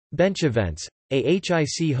Bench Events,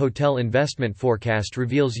 AHIC Hotel Investment Forecast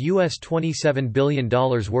reveals US $27 billion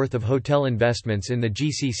worth of hotel investments in the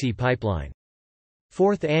GCC pipeline.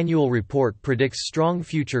 Fourth annual report predicts strong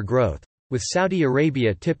future growth, with Saudi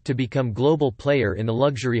Arabia tipped to become global player in the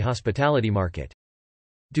luxury hospitality market.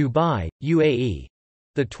 Dubai, UAE.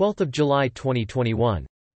 12 July 2021.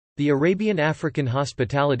 The Arabian African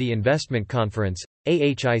Hospitality Investment Conference,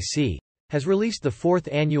 AHIC, has released the fourth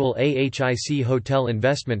annual AHIC Hotel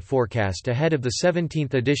Investment Forecast ahead of the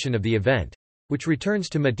 17th edition of the event, which returns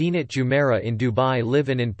to Madinat Jumeirah in Dubai live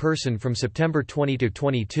and in person from September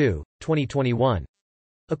 20–22, 2021.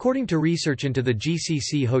 According to research into the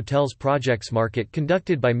GCC hotels projects market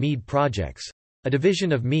conducted by Mead Projects, a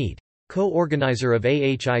division of Mead, co-organizer of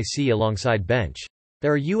AHIC alongside Bench,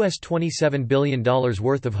 there are US $27 billion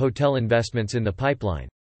worth of hotel investments in the pipeline.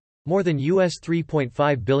 More than US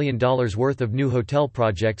 $3.5 billion worth of new hotel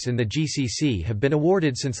projects in the GCC have been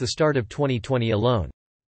awarded since the start of 2020 alone.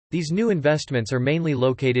 These new investments are mainly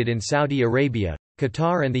located in Saudi Arabia,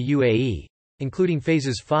 Qatar and the UAE, including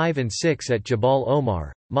phases 5 and 6 at Jabal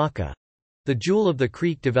Omar, Makkah, the Jewel of the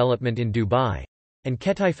Creek development in Dubai, and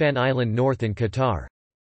Ketaifan Island North in Qatar.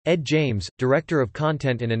 Ed James, Director of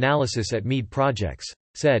Content and Analysis at Mead Projects,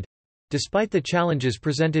 said, "Despite the challenges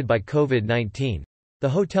presented by COVID-19, the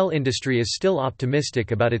hotel industry is still optimistic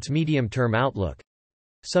about its medium-term outlook.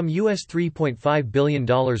 Some US $3.5 billion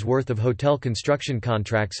worth of hotel construction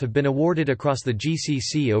contracts have been awarded across the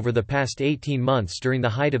GCC over the past 18 months during the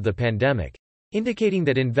height of the pandemic, indicating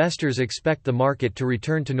that investors expect the market to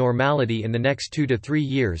return to normality in the next 2 to 3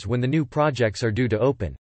 years when the new projects are due to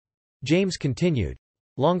open." James continued,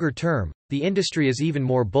 "Longer term, the industry is even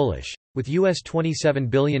more bullish, with US $27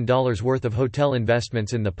 billion worth of hotel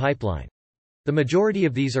investments in the pipeline. The majority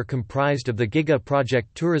of these are comprised of the Giga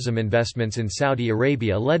Project tourism investments in Saudi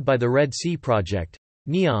Arabia led by the Red Sea Project,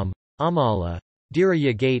 Neom, Amala,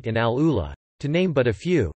 Diriyah Gate and Al Ula, to name but a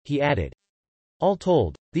few," he added. All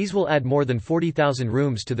told, these will add more than 40,000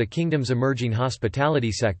 rooms to the kingdom's emerging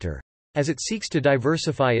hospitality sector, as it seeks to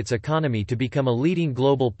diversify its economy to become a leading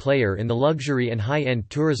global player in the luxury and high-end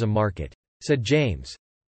tourism market, said James.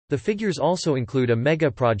 The figures also include a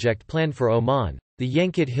mega-project planned for Oman, the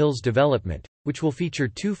Yankit Hills development, which will feature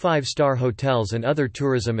 2 5-star hotels and other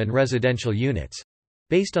tourism and residential units.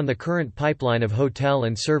 Based on the current pipeline of hotel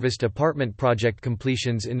and serviced apartment project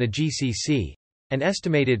completions in the GCC, an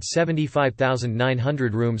estimated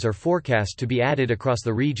 75,900 rooms are forecast to be added across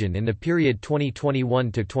the region in the period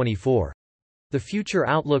 2021–24. The future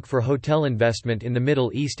outlook for hotel investment in the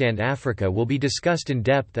Middle East and Africa will be discussed in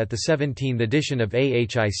depth at the 17th edition of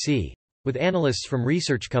AHIC, with analysts from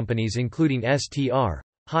research companies including STR,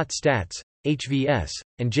 Hot Stats, HVS,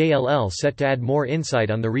 and JLL set to add more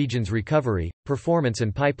insight on the region's recovery, performance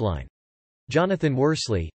and pipeline. Jonathan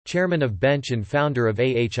Worsley, chairman of Bench and founder of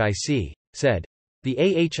AHIC, said, "The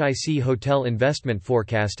AHIC Hotel Investment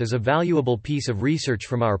Forecast is a valuable piece of research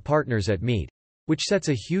from our partners at Mead, which sets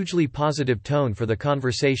a hugely positive tone for the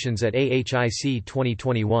conversations at AHIC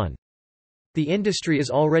 2021. The industry is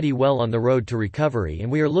already well on the road to recovery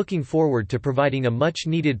and we are looking forward to providing a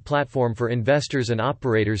much-needed platform for investors and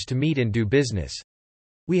operators to meet and do business.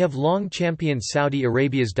 We have long championed Saudi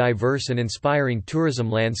Arabia's diverse and inspiring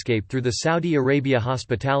tourism landscape through the Saudi Arabia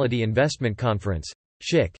Hospitality Investment Conference,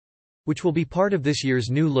 SHIC, which will be part of this year's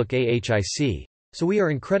New Look AHIC, so we are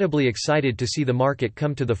incredibly excited to see the market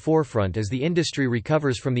come to the forefront as the industry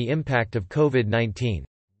recovers from the impact of COVID-19.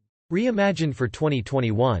 Reimagined for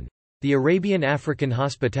 2021, the Arabian African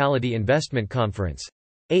Hospitality Investment Conference,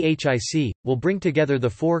 AHIC, will bring together the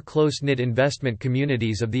 4 close-knit investment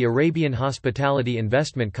communities of the Arabian Hospitality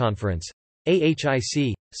Investment Conference,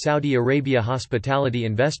 AHIC, Saudi Arabia Hospitality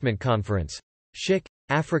Investment Conference, SHIC,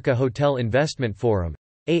 Africa Hotel Investment Forum,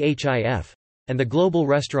 AHIF, and the Global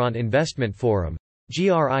Restaurant Investment Forum,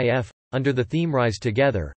 GRIF, under the theme Rise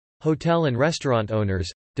Together. Hotel and restaurant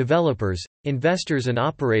owners, developers, investors and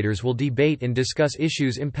operators will debate and discuss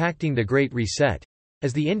issues impacting the Great Reset,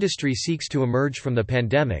 as the industry seeks to emerge from the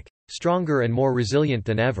pandemic, stronger and more resilient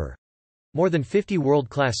than ever. More than 50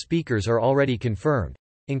 world-class speakers are already confirmed,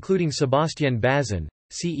 including Sebastián Bazán,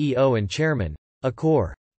 CEO and Chairman,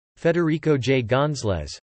 Accor; Federico J.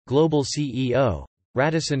 González, Global CEO,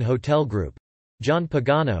 Radisson Hotel Group; John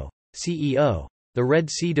Pagano, CEO, the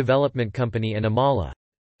Red Sea Development Company and Amala;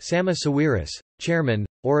 Sama Sawiris, Chairman,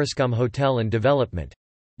 Orascom Hotel and Development;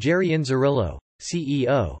 Jerry Inzerillo,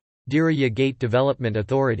 CEO, Diriyah Gate Development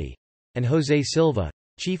Authority; and José Silva,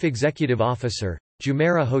 Chief Executive Officer,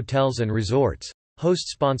 Jumeirah Hotels and Resorts, host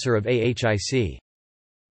sponsor of AHIC.